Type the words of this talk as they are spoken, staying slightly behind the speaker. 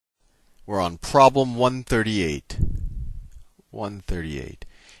We're on problem 138. 138.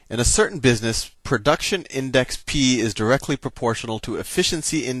 In a certain business, production index P is directly proportional to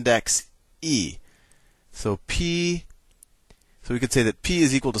efficiency index E. So we could say that P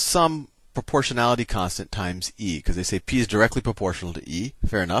is equal to some proportionality constant times E, because they say P is directly proportional to E,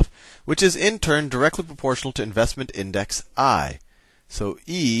 fair enough, which is in turn directly proportional to investment index I. So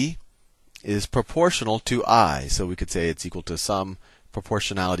E is proportional to I. So we could say it's equal to some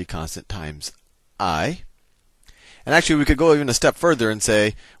proportionality constant times I. And actually we could go even a step further and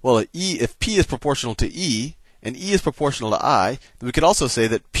say, well, if P is proportional to E and E is proportional to I, then we could also say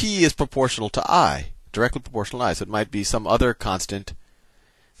that P is proportional to I, directly proportional to I. So it might be some other constant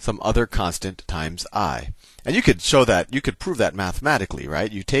times I. And you could show that, you could prove that mathematically,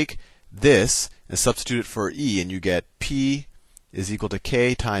 right? You take this and substitute it for E and you get P is equal to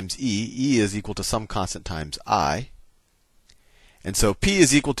K times E. E is equal to some constant times I. And so P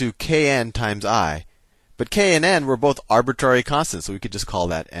is equal to Kn times I. But K and N were both arbitrary constants, so we could just call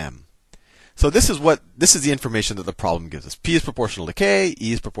that M. So this is the information that the problem gives us. P is proportional to K,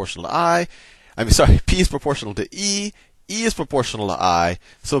 E is proportional to P is proportional to E, E is proportional to I,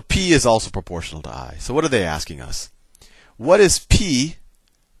 so P is also proportional to I. So what are they asking us? What is P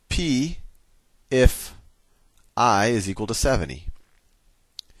if I is equal to 70?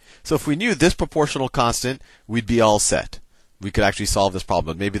 So if we knew this proportional constant, we'd be all set. We could actually solve this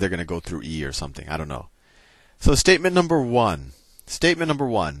problem, but maybe they're going to go through E or something. I don't know. So statement number one.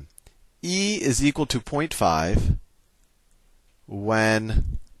 E is equal to 0.5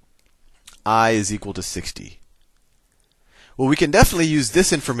 when I is equal to 60. Well, we can definitely use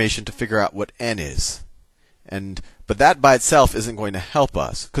this information to figure out what N is. But that by itself isn't going to help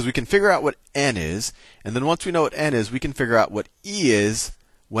us, because we can figure out what N is, and then once we know what N is, we can figure out what E is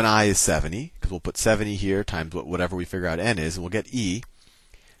when I is 70, because we'll put 70 here times whatever we figure out N is, and we'll get E.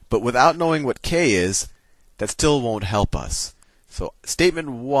 But without knowing what K is, that still won't help us. So statement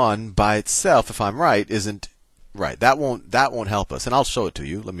 1 by itself, if I'm right, isn't right. That won't help us. And I'll show it to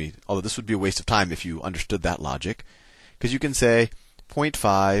you. Although this would be a waste of time if you understood that logic. Because you can say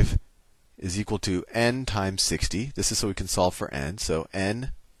 0.5 is equal to N times 60. This is so we can solve for N. So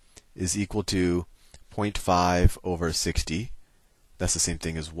N is equal to 0.5 over 60. That's the same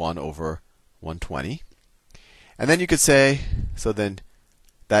thing as 1 over 120. And then you could say, so then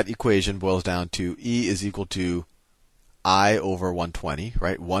that equation boils down to E is equal to I over 120,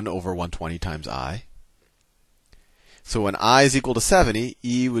 right? 1 over 120 times I. So when I is equal to 70,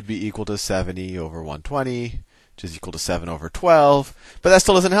 E would be equal to 70 over 120, which is equal to 7 over 12. But that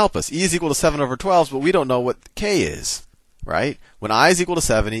still doesn't help us. E is equal to 7 over 12, but we don't know what K is, right? When I is equal to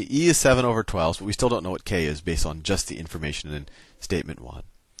 70, E is 7 over 12, but we still don't know what K is based on just the information in statement 1.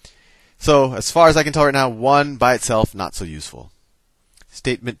 So as far as I can tell right now, 1 by itself, not so useful.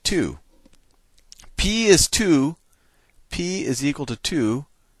 Statement 2. P is 2. P is equal to 2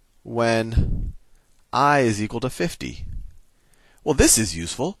 when I is equal to 50. Well, this is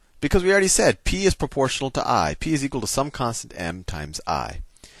useful because we already said P is proportional to I. P is equal to some constant M times I.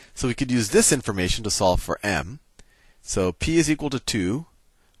 So we could use this information to solve for M. So P is equal to 2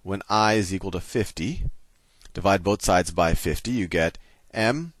 when I is equal to 50. Divide both sides by 50. You get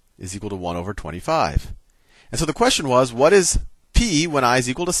M is equal to 1 over 25. And so the question was, what is P when I is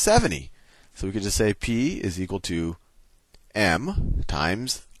equal to 70? So we could just say P is equal to M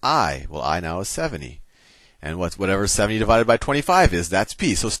times I. Well, I now is 70. And whatever 70 divided by 25 is, that's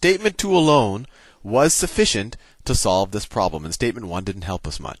P. So statement 2 alone was sufficient to solve this problem. And statement 1 didn't help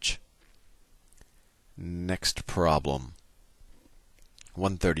us much. Next problem.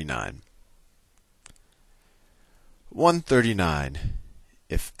 139. 139.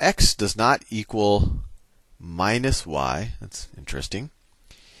 If x does not equal minus y, that's interesting,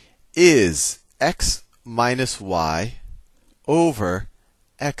 is x minus y over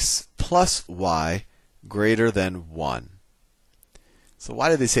x plus y greater than 1? So why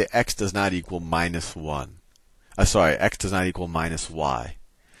did they say x does not equal minus 1? X does not equal minus y.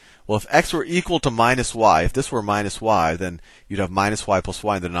 Well, if x were equal to minus y, if this were minus y, then you'd have minus y plus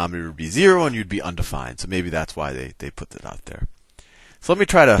y, and the denominator would be 0, and you'd be undefined. So maybe that's why they put that out there. So let me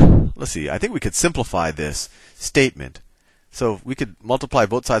try to, let's see, I think we could simplify this statement. So we could multiply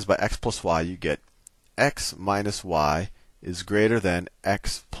both sides by x plus y. You get x minus y is greater than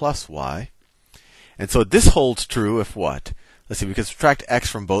x plus y. And so this holds true if what? Let's see, we can subtract x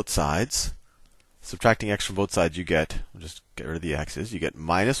from both sides. Subtracting x from both sides, you get, we'll just get rid of the x's, you get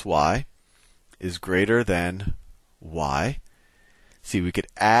minus y is greater than y. See, we could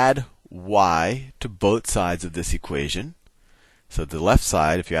add y to both sides of this equation. So the left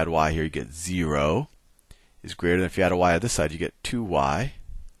side, if you add y here, you get 0, is greater than if you add a y on this side, you get 2y.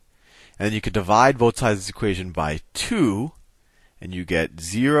 And then you could divide both sides of this equation by 2, and you get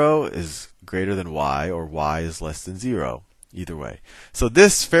 0 is greater than y, or y is less than 0. Either way. So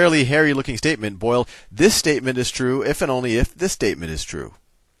this fairly hairy looking statement, Boyle, this statement is true if and only if this statement is true.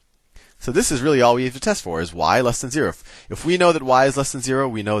 So this is really all we have to test for, is y less than 0. If we know that y is less than 0,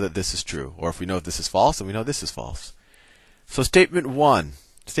 we know that this is true. Or if we know that this is false, then we know this is false. So statement 1.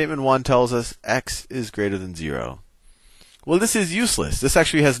 Statement 1 tells us x is greater than 0. Well, this is useless. This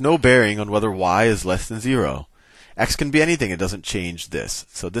actually has no bearing on whether y is less than 0. X can be anything. It doesn't change this.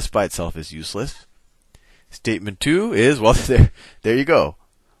 So this by itself is useless. Statement 2 is, well, there you go.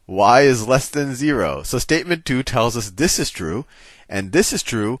 Y is less than 0. So statement 2 tells us this is true, and this is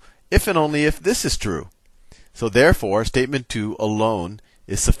true if and only if this is true. So therefore, statement 2 alone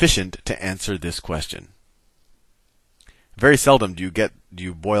is sufficient to answer this question. Very seldom do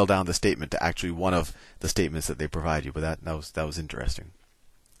you boil down the statement to actually one of the statements that they provide you, but that was interesting.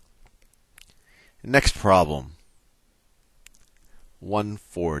 Next problem.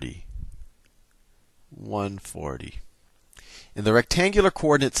 140. 140. In the rectangular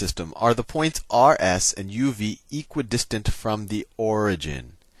coordinate system, are the points RS and UV equidistant from the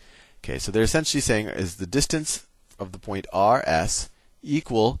origin? Okay, so they're essentially saying, is the distance of the point RS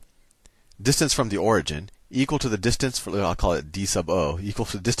distance from the origin, equal to the distance, I'll call it d sub O, equal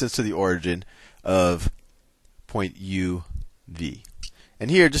to the distance to the origin of point UV. And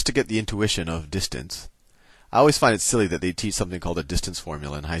here, just to get the intuition of distance, I always find it silly that they teach something called a distance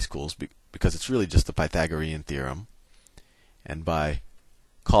formula in high schools, because it's really just the Pythagorean theorem. And by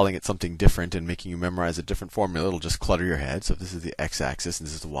calling it something different and making you memorize a different formula, it'll just clutter your head. So if this is the x-axis and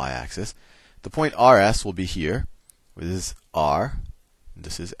this is the y-axis, the point RS will be here. This is R, and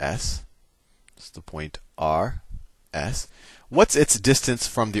this is S. This is the point RS. What's its distance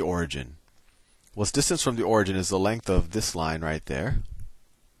from the origin? Well, its distance from the origin is the length of this line right there.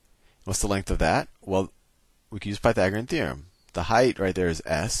 What's the length of that? Well, we can use Pythagorean theorem. The height right there is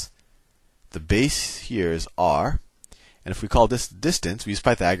S. The base here is R. And if we call this distance, we use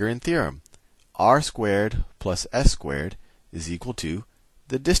Pythagorean theorem. R squared plus S squared is equal to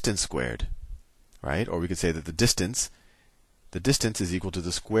the distance squared. Right? Or we could say that the distance is equal to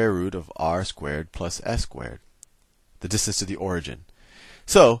the square root of R squared plus S squared. The distance to the origin.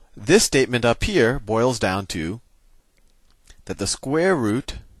 So this statement up here boils down to that the square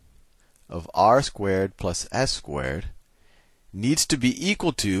root of R squared plus S squared needs to be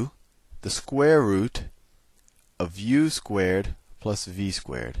equal to the square root of U squared plus V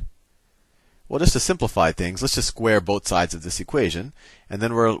squared. Well, just to simplify things, let's just square both sides of this equation, and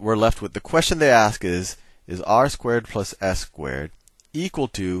then we're left with the question they ask is R squared plus S squared equal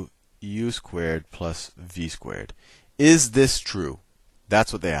to U squared plus V squared? Is this true?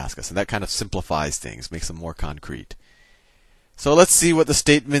 That's what they ask us, and that kind of simplifies things, makes them more concrete. So let's see what the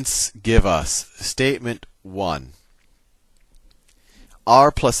statements give us. Statement 1.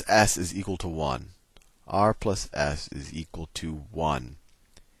 R plus S is equal to 1. R plus S is equal to 1.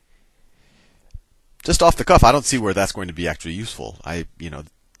 Just off the cuff, I don't see where that's going to be actually useful.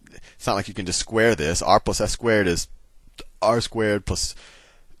 It's not like you can just square this. R plus S squared is R squared plus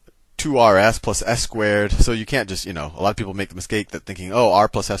 2RS plus S squared. So you can't just, a lot of people make the mistake that thinking, oh, R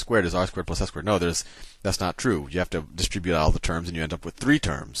plus S squared is R squared plus S squared. No, that's not true. You have to distribute all the terms and you end up with 3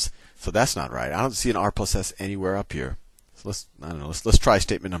 terms. So that's not right. I don't see an R plus S anywhere up here. So let's try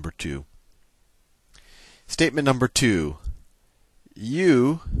statement number 2. Statement number 2.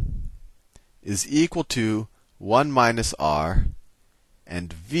 U is equal to 1 minus R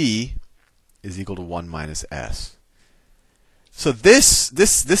and V is equal to 1 minus S. So this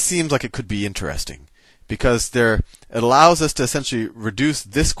seems like it could be interesting because it allows us to essentially reduce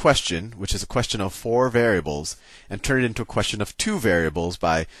this question, which is a question of 4 variables, and turn it into a question of 2 variables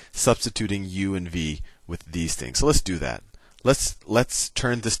by substituting U and V with these things. So let's do that. Let's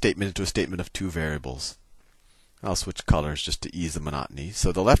turn this statement into a statement of 2 variables. I'll switch colors just to ease the monotony.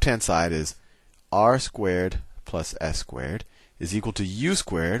 So the left-hand side is R squared plus S squared is equal to U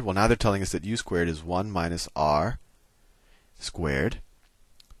squared. Well, now they're telling us that U squared is 1 minus R squared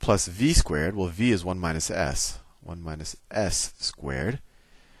plus V squared. Well, V is 1 minus S. 1 minus S squared.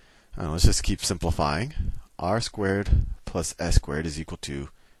 Let's just keep simplifying. R squared plus S squared is equal to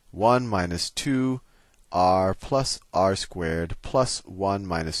 1 minus 2R plus R squared plus 1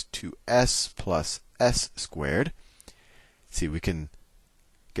 minus 2S plus S squared. See, we can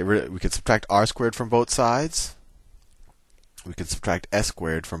subtract R squared from both sides. We can subtract S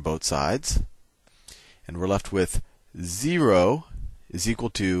squared from both sides. And we're left with 0 is equal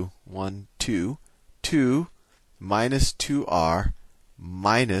to 2 minus 2R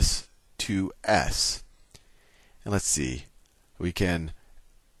minus 2S. And let's see. We can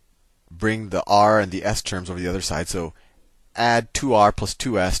bring the r and the s terms over the other side. So add 2r plus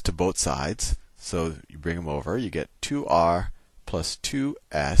 2s to both sides. So you bring them over. You get 2r plus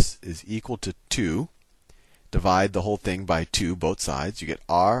 2s is equal to 2. Divide the whole thing by 2, both sides. You get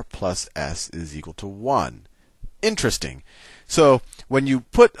r plus s is equal to 1. Interesting. So when you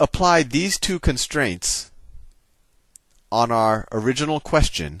apply these two constraints on our original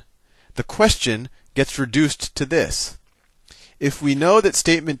question, the question gets reduced to this. If we know that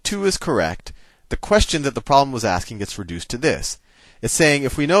statement 2 is correct, the question that the problem was asking gets reduced to this. It's saying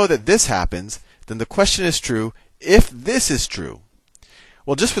if we know that this happens, then the question is true if this is true.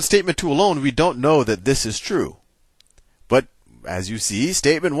 Well, just with statement 2 alone, we don't know that this is true. But as you see,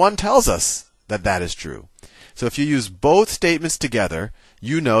 statement 1 tells us that that is true. So if you use both statements together,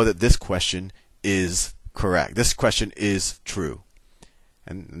 you know that this question is correct. This question is true.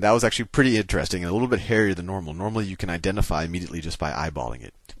 And that was actually pretty interesting and a little bit hairier than normal. Normally you can identify immediately just by eyeballing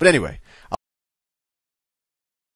it. But anyway,